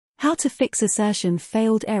How to fix Assertion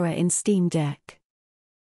Failed error in Steam Deck.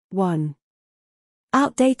 1.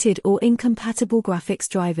 Outdated or incompatible graphics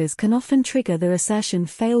drivers can often trigger the Assertion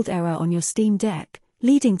Failed error on your Steam Deck,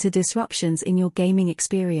 leading to disruptions in your gaming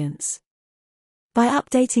experience. By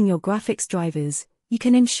updating your graphics drivers, you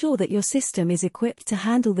can ensure that your system is equipped to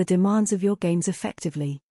handle the demands of your games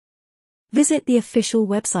effectively. Visit the official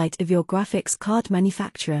website of your graphics card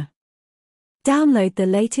manufacturer. Download the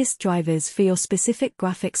latest drivers for your specific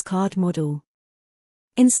graphics card model.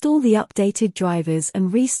 Install the updated drivers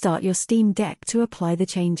and restart your Steam Deck to apply the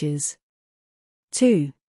changes.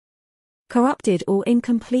 2. Corrupted or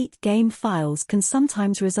incomplete game files can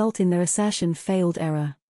sometimes result in the Assertion Failed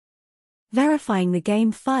error. Verifying the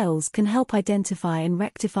game files can help identify and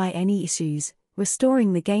rectify any issues,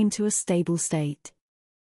 restoring the game to a stable state.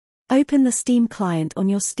 Open the Steam client on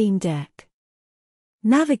your Steam Deck.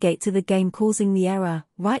 Navigate to the game causing the error,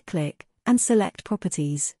 right-click, and select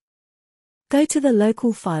Properties. Go to the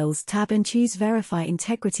Local Files tab and choose Verify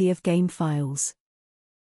Integrity of Game Files.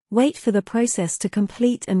 Wait for the process to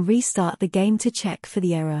complete and restart the game to check for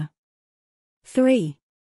the error. 3.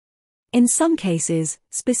 In some cases,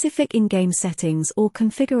 specific in-game settings or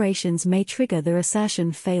configurations may trigger the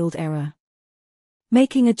Assertion Failed error.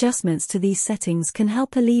 Making adjustments to these settings can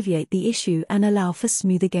help alleviate the issue and allow for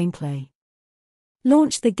smoother gameplay.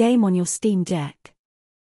 Launch the game on your Steam Deck.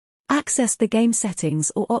 Access the Game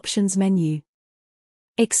Settings or Options menu.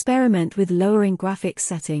 Experiment with lowering graphics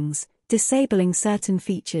settings, disabling certain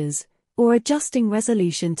features, or adjusting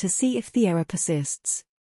resolution to see if the error persists.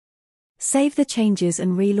 Save the changes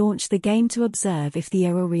and relaunch the game to observe if the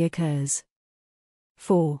error reoccurs.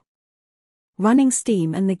 4. Running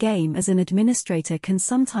Steam and the game as an administrator can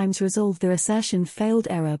sometimes resolve the Assertion Failed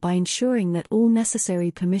error by ensuring that all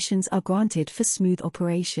necessary permissions are granted for smooth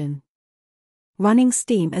operation. Running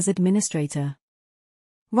Steam as administrator.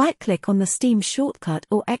 Right-click on the Steam shortcut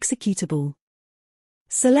or executable.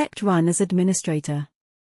 Select Run as administrator.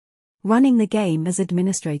 Running the game as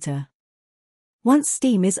administrator. Once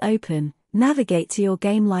Steam is open, navigate to your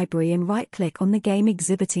game library and right-click on the game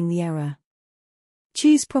exhibiting the error.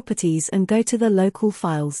 Choose Properties and go to the Local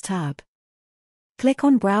Files tab. Click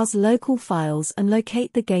on Browse Local Files and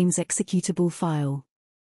locate the game's executable file.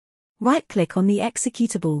 Right-click on the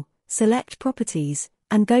executable, select Properties,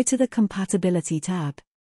 and go to the Compatibility tab.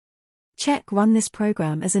 Check Run this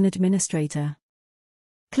program as an administrator.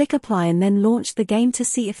 Click Apply and then launch the game to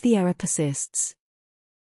see if the error persists.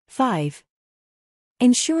 5.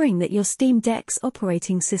 Ensuring that your Steam Deck's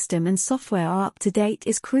operating system and software are up to date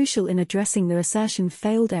is crucial in addressing the Assertion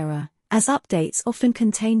Failed error, as updates often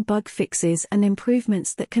contain bug fixes and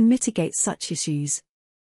improvements that can mitigate such issues.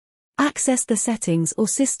 Access the Settings or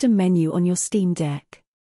System menu on your Steam Deck.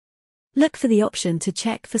 Look for the option to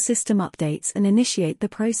check for system updates and initiate the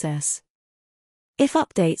process. If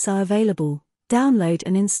updates are available, download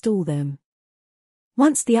and install them.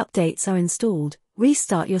 Once the updates are installed,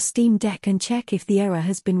 restart your Steam Deck and check if the error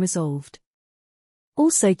has been resolved.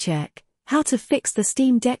 Also check how to fix the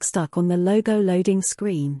Steam Deck stuck on the logo loading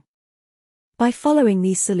screen. By following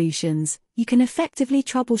these solutions, you can effectively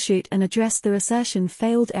troubleshoot and address the Assertion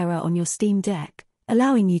Failed error on your Steam Deck,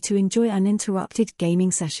 allowing you to enjoy uninterrupted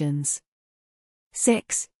gaming sessions.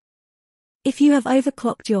 6. If you have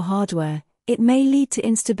overclocked your hardware, it may lead to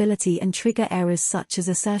instability and trigger errors such as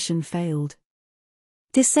Assertion Failed.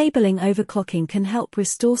 Disabling overclocking can help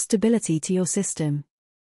restore stability to your system.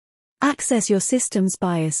 Access your system's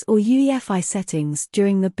BIOS or UEFI settings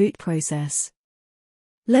during the boot process.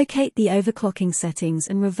 Locate the overclocking settings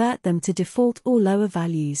and revert them to default or lower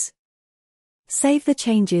values. Save the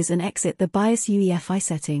changes and exit the BIOS UEFI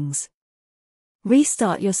settings.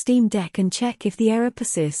 Restart your Steam Deck and check if the error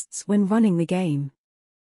persists when running the game.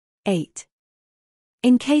 8.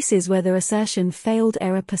 In cases where the Assertion Failed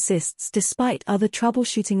error persists despite other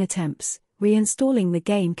troubleshooting attempts, reinstalling the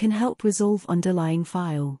game can help resolve underlying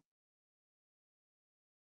file.